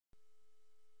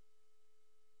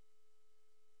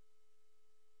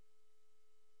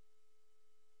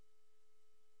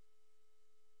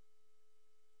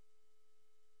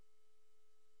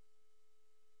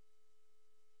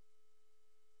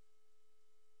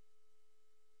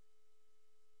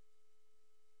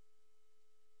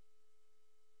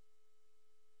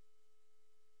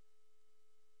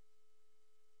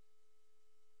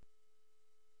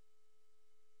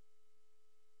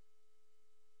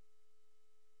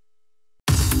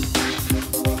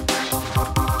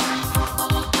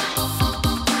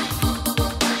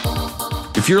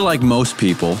you're like most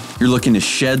people, you're looking to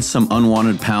shed some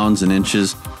unwanted pounds and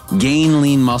inches, gain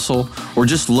lean muscle, or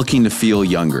just looking to feel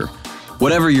younger.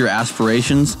 Whatever your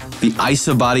aspirations, the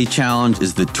Isabody Challenge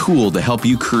is the tool to help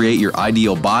you create your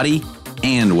ideal body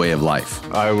and way of life.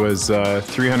 I was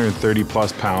 330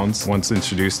 plus pounds. Once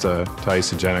introduced to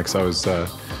Isagenix, I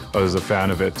was a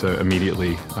fan of it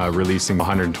immediately, releasing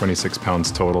 126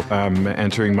 pounds total. I'm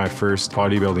entering my first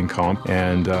bodybuilding comp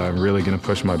and really going to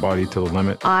push my body to the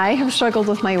limit. I have struggled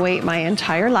with my weight my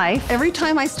entire life. Every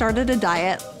time I started a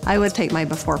diet, I would take my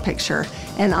before picture,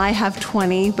 and I have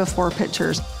 20 before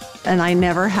pictures, and I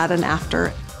never had an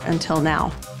after until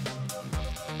now.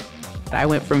 I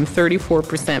went from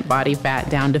 34% body fat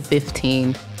down to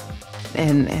 15%.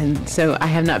 And so I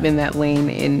have not been that lean,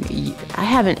 and I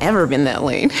haven't ever been that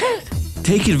lean.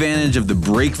 Take advantage of the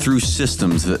breakthrough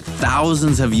systems that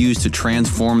thousands have used to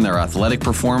transform their athletic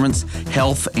performance,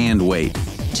 health, and weight.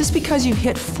 Just because you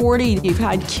hit 40, you've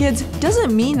had kids,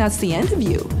 doesn't mean that's the end of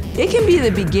you. It can be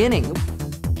the beginning.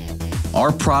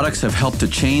 Our products have helped to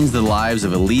change the lives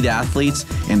of elite athletes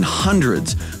and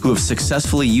hundreds who have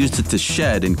successfully used it to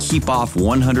shed and keep off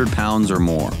 100 pounds or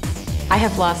more. I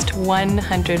have lost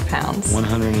 100 pounds.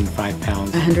 105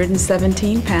 pounds.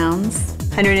 117 pounds.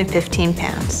 115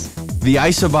 pounds. The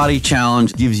Isabody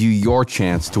Challenge gives you your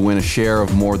chance to win a share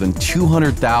of more than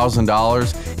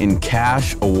 $200,000 in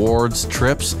cash, awards,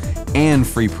 trips, and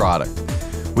free product.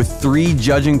 With 3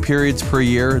 judging periods per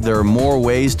year, there are more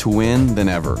ways to win than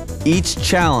ever. Each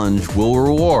challenge will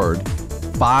reward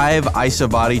 5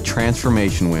 Isabody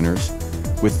transformation winners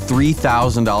with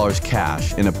 $3,000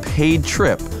 cash in a paid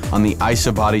trip on the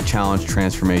Isabody Challenge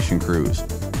Transformation Cruise.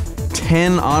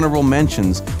 10 honorable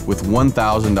mentions with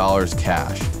 $1,000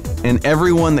 cash. And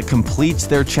everyone that completes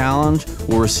their challenge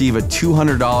will receive a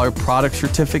 $200 product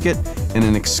certificate and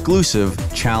an exclusive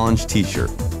challenge t-shirt.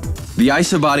 The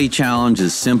Isabody Challenge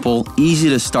is simple, easy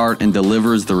to start, and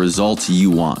delivers the results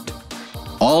you want.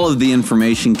 All of the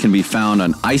information can be found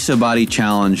on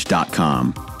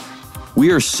isabodychallenge.com.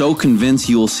 We are so convinced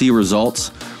you will see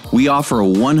results, we offer a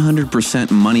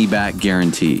 100% money-back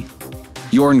guarantee.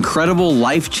 Your incredible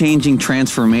life-changing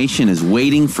transformation is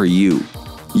waiting for you.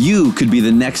 You could be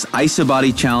the next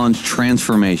Isabody Challenge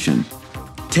transformation.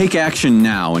 Take action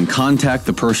now and contact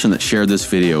the person that shared this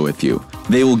video with you.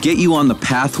 They will get you on the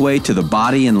pathway to the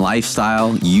body and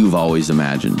lifestyle you've always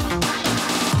imagined.